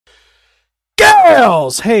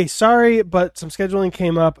Miles! Hey, sorry, but some scheduling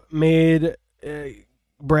came up, made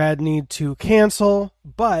Brad need to cancel,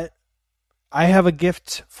 but I have a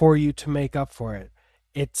gift for you to make up for it.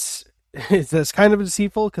 It's kind of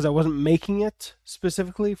deceitful because I wasn't making it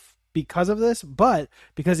specifically because of this, but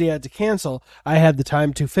because he had to cancel, I had the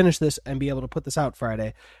time to finish this and be able to put this out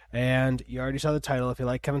Friday. And you already saw the title. If you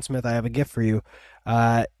like Kevin Smith, I have a gift for you.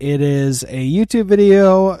 It is a YouTube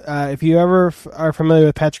video. If you ever are familiar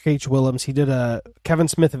with Patrick H. Willems, he did a Kevin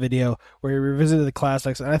Smith video where he revisited the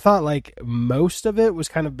classics, and I thought like most of it was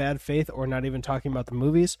kind of bad faith or not even talking about the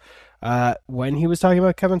movies when he was talking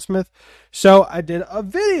about Kevin Smith. So I did a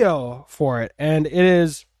video for it, and it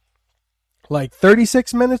is like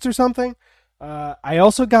 36 minutes or something. I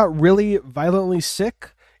also got really violently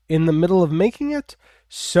sick in the middle of making it,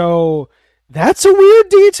 so that's a weird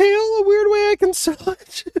detail, a weird way I can sell it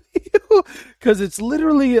to you, because it's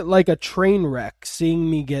literally like a train wreck seeing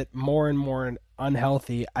me get more and more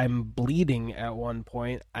unhealthy. I'm bleeding at one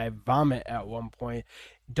point. I vomit at one point.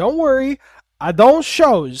 Don't worry, I don't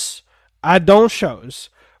shows,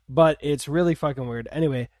 but it's really fucking weird.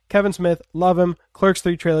 Anyway, Kevin Smith, love him. Clerks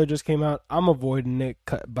 3 trailer just came out. I'm avoiding it,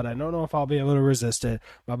 but I don't know if I'll be able to resist it.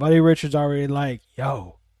 My buddy Richard's already like,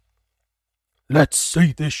 yo, let's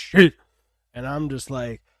see this shit. And I'm just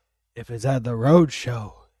like, if it's at the road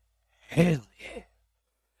show, hell yeah.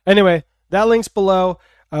 Anyway, that link's below.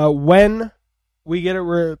 When we get it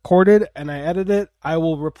recorded and I edit it, I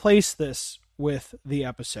will replace this with the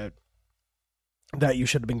episode that you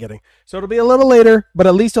should have been getting. So it'll be a little later, but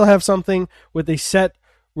at least I'll have something with a set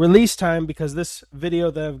release time, because this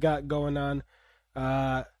video that I've got going on,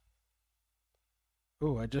 I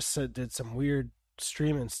just did some weird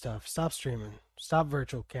streaming stuff. Stop streaming. Stop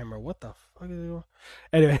virtual camera. What the fuck is it?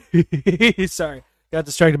 Anyway, sorry. Got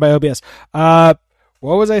distracted by OBS. What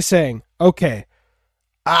was I saying? Okay.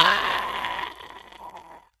 I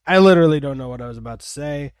literally don't know what I was about to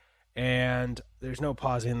say, and there's no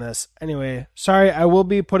pausing this. Anyway, sorry. I will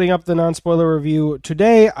be putting up the non-spoiler review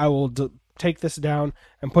today. I will take this down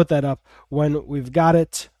and put that up when we've got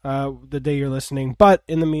it, the day you're listening. But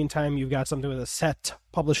in the meantime, you've got something with a set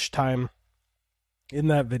published time in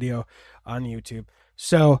that video on YouTube.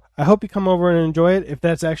 So I hope you come over and enjoy it. If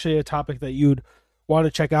that's actually a topic that you'd want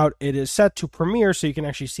to check out, it is set to premiere so you can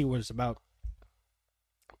actually see what it's about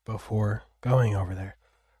before going over there,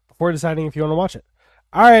 before deciding if you want to watch it.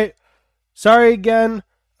 All right. Sorry again.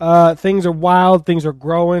 Things are wild. Things are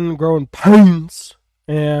growing pains.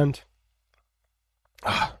 And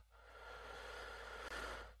but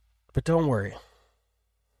don't worry,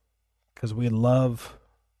 because we love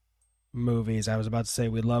movies. I was about to say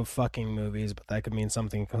we love fucking movies, but that could mean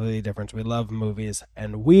something completely different. We love movies,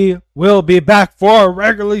 and we will be back for our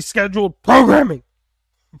regularly scheduled programming.